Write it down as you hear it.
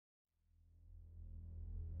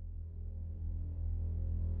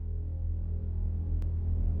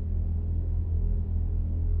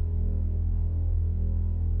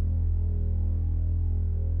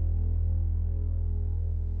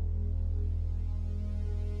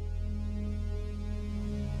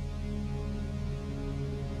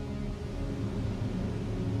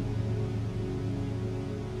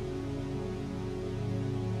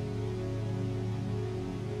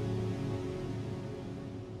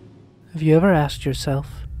Have you ever asked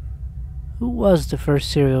yourself, who was the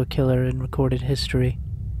first serial killer in recorded history?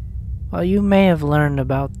 While you may have learned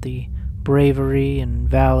about the bravery and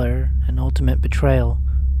valor and ultimate betrayal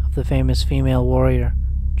of the famous female warrior,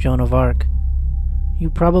 Joan of Arc, you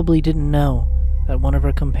probably didn't know that one of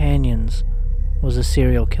her companions was a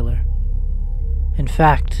serial killer. In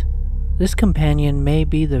fact, this companion may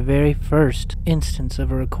be the very first instance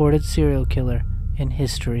of a recorded serial killer in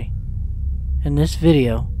history. In this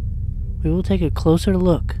video, we will take a closer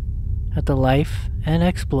look at the life and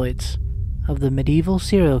exploits of the medieval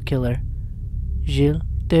serial killer, Gilles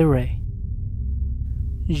de Rais.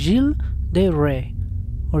 Gilles de Rais,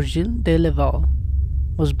 or Gilles de Laval,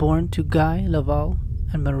 was born to Guy Laval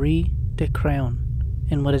and Marie de Craon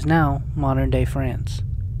in what is now modern-day France.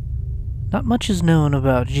 Not much is known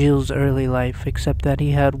about Gilles' early life except that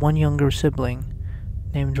he had one younger sibling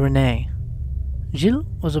named René. Gilles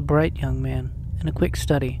was a bright young man and a quick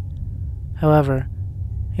study. However,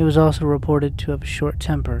 he was also reported to have a short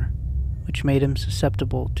temper, which made him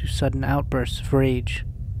susceptible to sudden outbursts of rage.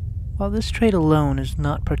 While this trait alone is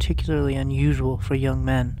not particularly unusual for young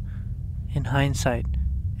men, in hindsight,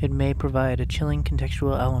 it may provide a chilling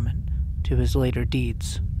contextual element to his later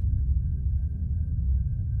deeds.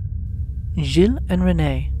 Gilles and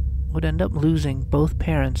René would end up losing both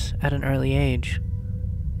parents at an early age.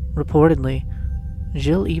 Reportedly,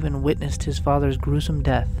 Gilles even witnessed his father's gruesome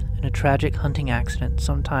death in a tragic hunting accident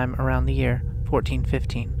sometime around the year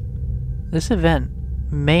 1415. This event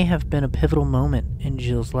may have been a pivotal moment in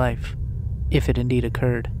Gilles' life, if it indeed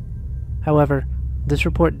occurred. However, this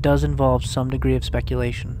report does involve some degree of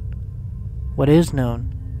speculation. What is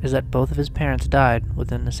known is that both of his parents died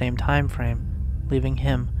within the same time frame, leaving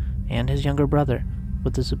him and his younger brother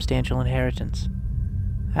with a substantial inheritance.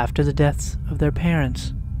 After the deaths of their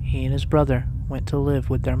parents, he and his brother went to live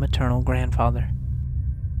with their maternal grandfather.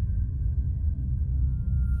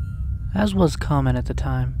 As was common at the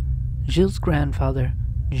time, Gilles' grandfather,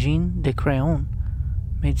 Jean de Craon,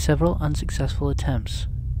 made several unsuccessful attempts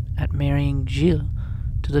at marrying Gilles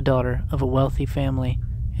to the daughter of a wealthy family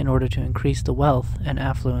in order to increase the wealth and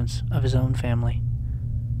affluence of his own family.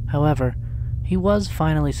 However, he was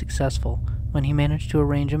finally successful when he managed to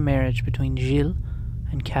arrange a marriage between Gilles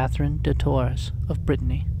and Catherine de Tours of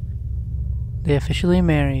Brittany. They officially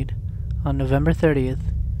married on November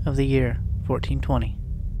 30th of the year 1420.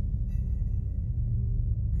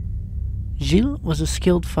 Gilles was a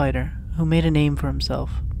skilled fighter who made a name for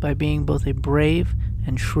himself by being both a brave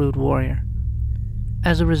and shrewd warrior.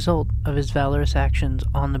 As a result of his valorous actions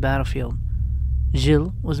on the battlefield,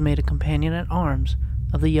 Gilles was made a companion at arms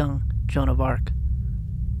of the young Joan of Arc.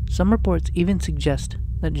 Some reports even suggest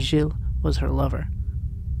that Gilles was her lover.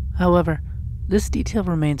 However, this detail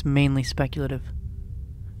remains mainly speculative.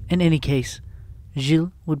 In any case,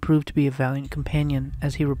 Gilles would prove to be a valiant companion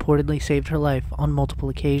as he reportedly saved her life on multiple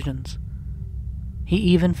occasions. He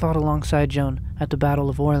even fought alongside Joan at the Battle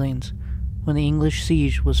of Orleans when the English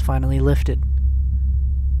siege was finally lifted.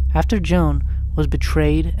 After Joan was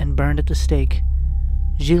betrayed and burned at the stake,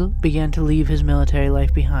 Gilles began to leave his military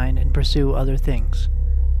life behind and pursue other things.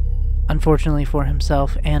 Unfortunately for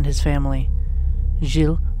himself and his family,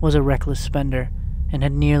 Gilles was a reckless spender and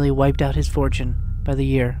had nearly wiped out his fortune by the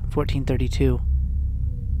year 1432.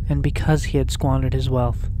 And because he had squandered his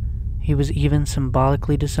wealth, he was even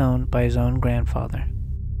symbolically disowned by his own grandfather.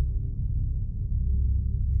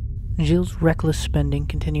 Gilles' reckless spending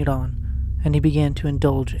continued on, and he began to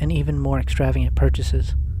indulge in even more extravagant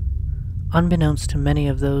purchases. Unbeknownst to many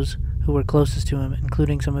of those who were closest to him,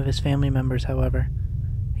 including some of his family members, however,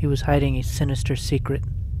 he was hiding a sinister secret.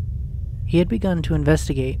 He had begun to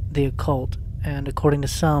investigate the occult, and according to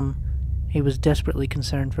some, he was desperately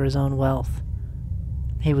concerned for his own wealth.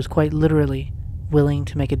 He was quite literally willing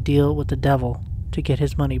to make a deal with the devil to get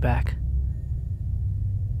his money back.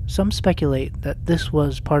 Some speculate that this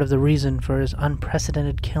was part of the reason for his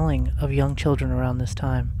unprecedented killing of young children around this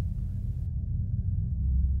time.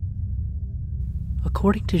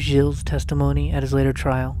 According to Gilles' testimony at his later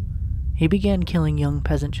trial, he began killing young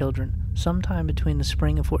peasant children sometime between the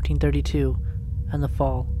spring of 1432 and the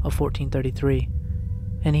fall of 1433,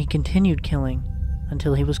 and he continued killing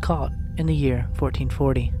until he was caught in the year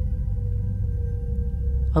 1440.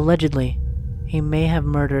 Allegedly, he may have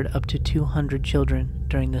murdered up to 200 children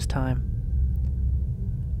during this time.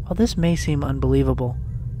 While this may seem unbelievable,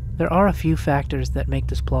 there are a few factors that make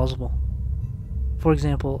this plausible. For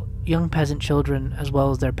example, young peasant children as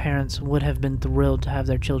well as their parents would have been thrilled to have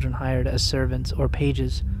their children hired as servants or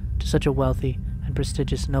pages to such a wealthy and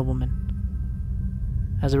prestigious nobleman.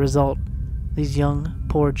 As a result, these young,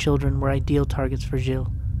 poor children were ideal targets for Gilles.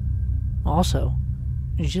 Also,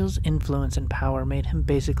 Gilles' influence and power made him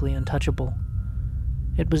basically untouchable.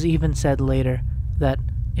 It was even said later that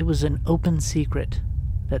it was an open secret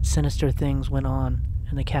that sinister things went on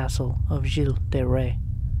in the castle of Gilles de Rais.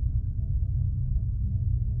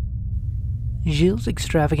 Gilles'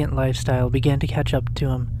 extravagant lifestyle began to catch up to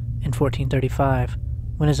him in 1435,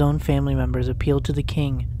 when his own family members appealed to the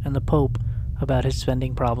king and the pope about his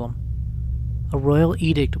spending problem. A royal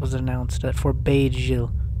edict was announced that forbade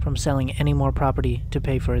Gilles from selling any more property to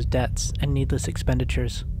pay for his debts and needless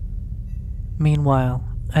expenditures. Meanwhile,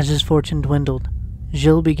 as his fortune dwindled,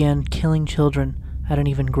 Gilles began killing children at an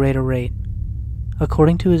even greater rate.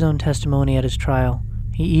 According to his own testimony at his trial,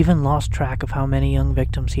 he even lost track of how many young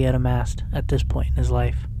victims he had amassed at this point in his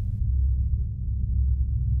life.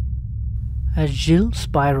 As Gilles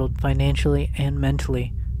spiraled financially and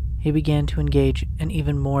mentally, he began to engage in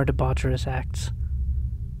even more debaucherous acts.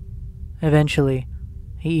 Eventually,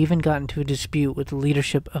 he even got into a dispute with the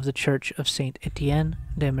leadership of the Church of Saint Etienne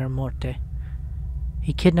de Mermorte.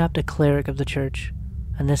 He kidnapped a cleric of the church,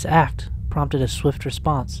 and this act prompted a swift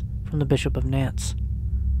response from the Bishop of Nantes.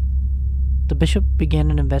 The bishop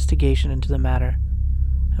began an investigation into the matter,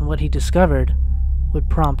 and what he discovered would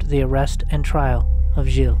prompt the arrest and trial of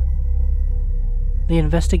Gilles. The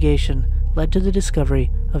investigation led to the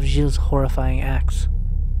discovery of Gilles' horrifying acts.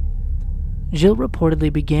 Gilles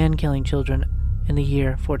reportedly began killing children in the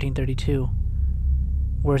year 1432.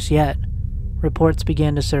 Worse yet, reports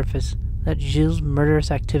began to surface that Gilles'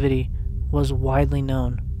 murderous activity was widely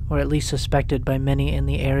known, or at least suspected by many in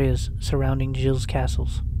the areas surrounding Gilles'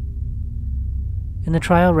 castles. In the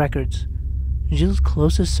trial records, Gilles'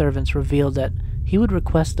 closest servants revealed that he would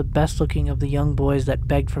request the best-looking of the young boys that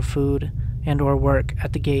begged for food and or work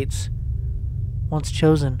at the gates. Once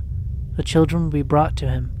chosen, the children would be brought to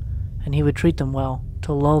him, and he would treat them well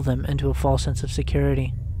to lull them into a false sense of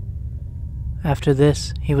security. After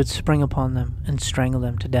this, he would spring upon them and strangle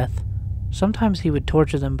them to death. Sometimes he would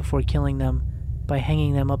torture them before killing them by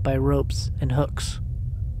hanging them up by ropes and hooks.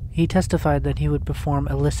 He testified that he would perform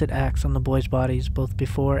illicit acts on the boys' bodies both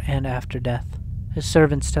before and after death. His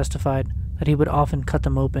servants testified that he would often cut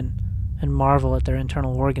them open and marvel at their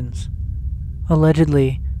internal organs.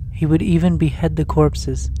 Allegedly, he would even behead the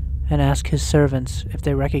corpses and ask his servants if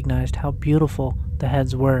they recognized how beautiful the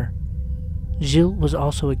heads were. Gilles was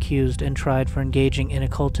also accused and tried for engaging in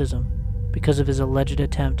occultism because of his alleged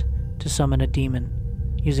attempt to summon a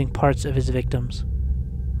demon using parts of his victims.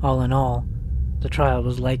 All in all, the trial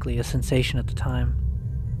was likely a sensation at the time,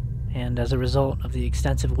 and as a result of the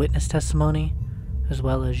extensive witness testimony, as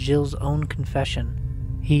well as Gilles' own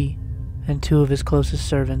confession, he and two of his closest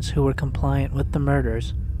servants who were compliant with the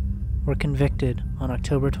murders were convicted on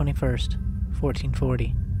October 21st,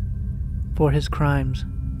 1440. For his crimes,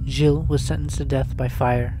 Gilles was sentenced to death by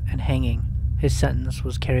fire and hanging. His sentence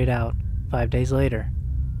was carried out 5 days later,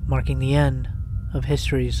 marking the end of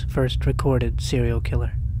history's first recorded serial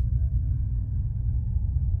killer.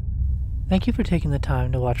 Thank you for taking the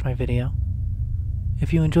time to watch my video.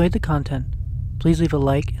 If you enjoyed the content, please leave a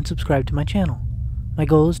like and subscribe to my channel. My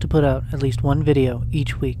goal is to put out at least one video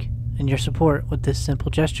each week, and your support with this simple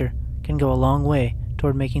gesture can go a long way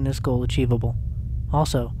toward making this goal achievable.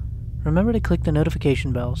 Also, remember to click the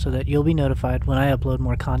notification bell so that you'll be notified when I upload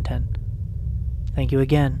more content. Thank you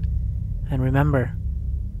again, and remember,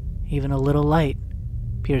 even a little light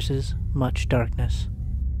pierces much darkness.